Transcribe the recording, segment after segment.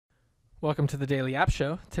Welcome to the Daily App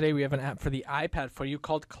Show. Today we have an app for the iPad for you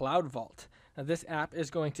called CloudVault. Now this app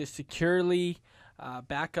is going to securely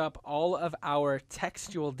back up all of our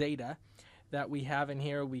textual data that we have in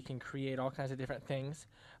here. We can create all kinds of different things.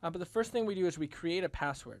 But the first thing we do is we create a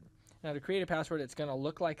password. Now to create a password, it's going to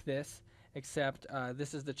look like this, except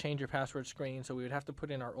this is the change your password screen, so we would have to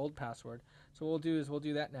put in our old password. So what we'll do is we'll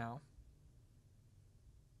do that now.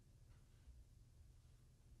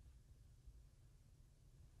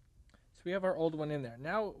 So we have our old one in there.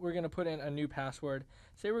 Now we're going to put in a new password.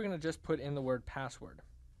 Say we're going to just put in the word password.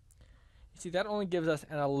 You see, that only gives us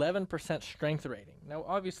an 11% strength rating. Now,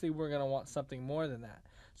 obviously, we're going to want something more than that.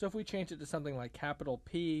 So if we change it to something like capital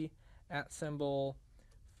P, @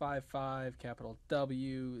 55, capital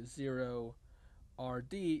W, 0,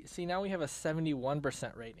 RD, see, now we have a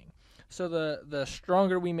 71% rating. So the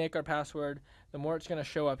stronger we make our password, the more it's going to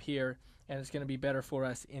show up here, and it's going to be better for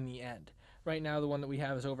us in the end. Right now, the one that we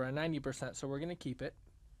have is over a 90%, so we're going to keep it.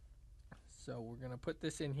 So we're going to put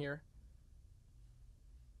this in here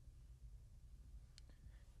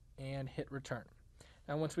and hit return.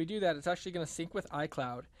 Now, once we do that, it's actually going to sync with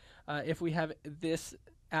iCloud. If we have this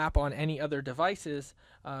app on any other devices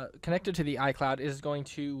connected to the iCloud, it is going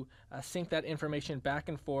to sync that information back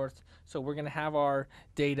and forth. So we're going to have our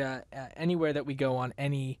data anywhere that we go on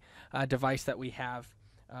any device that we have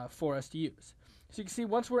for us to use. So you can see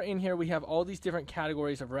once we're in here, we have all these different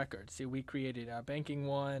categories of records. See, we created a banking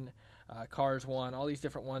one, cars one, all these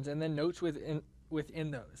different ones, and then notes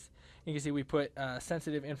within those. You can see we put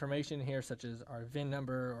sensitive information here, such as our VIN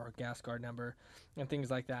number or gas card number and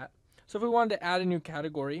things like that. So if we wanted to add a new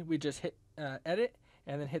category, we just hit edit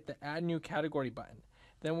and then hit the add new category button.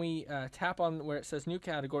 Then we tap on where it says new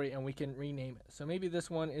category and we can rename it. So maybe this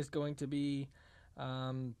one is going to be,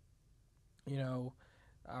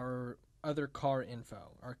 our other car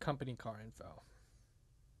info, our company car info.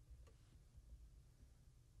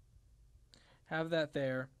 Have that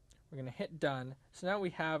there. We're going to hit done. So now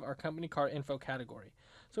we have our company car info category.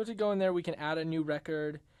 So to go in there, we can add a new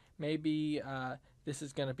record. Maybe this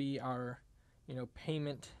is going to be our,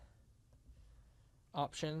 payment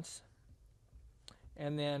options.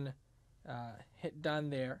 And then hit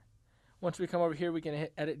done there. Once we come over here, we can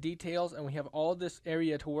hit edit details, and we have all this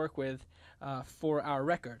area to work with for our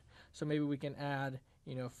record. So maybe we can add,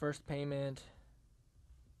 first payment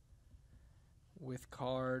with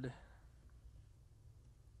card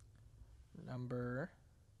number,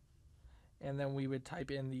 and then we would type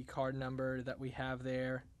in the card number that we have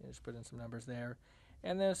there, and just put in some numbers there,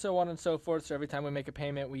 and then so on and so forth. So every time we make a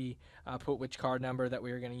payment, we put which card number that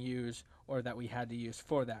we are going to use or that we had to use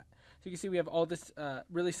for that. So you can see we have all this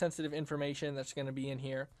really sensitive information that's going to be in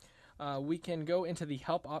here. We can go into the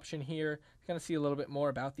help option here to kind of see a little bit more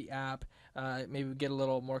about the app, maybe get a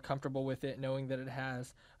little more comfortable with it, knowing that it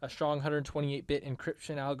has a strong 128-bit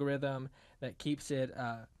encryption algorithm that keeps it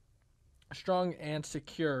strong and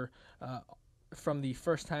secure from the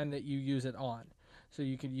first time that you use it on. So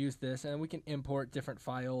you could use this, and we can import different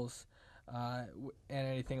files and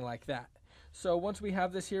anything like that. So once we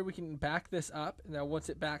have this here, we can back this up. Now once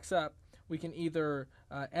it backs up, we can either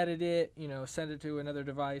edit it, send it to another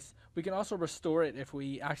device. We can also restore it if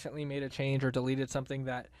we accidentally made a change or deleted something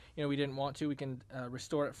that we didn't want to. We can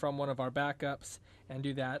restore it from one of our backups and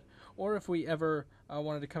do that. Or if we ever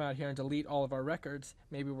wanted to come out here and delete all of our records,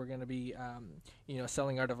 maybe we're going to be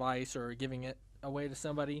selling our device or giving it away to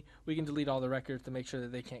somebody, we can delete all the records to make sure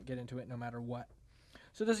that they can't get into it no matter what.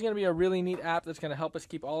 So this is going to be a really neat app that's going to help us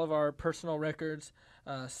keep all of our personal records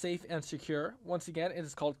safe and secure. Once again, it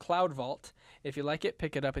is called CloudVault. If you like it,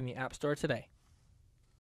 pick it up in the App Store today.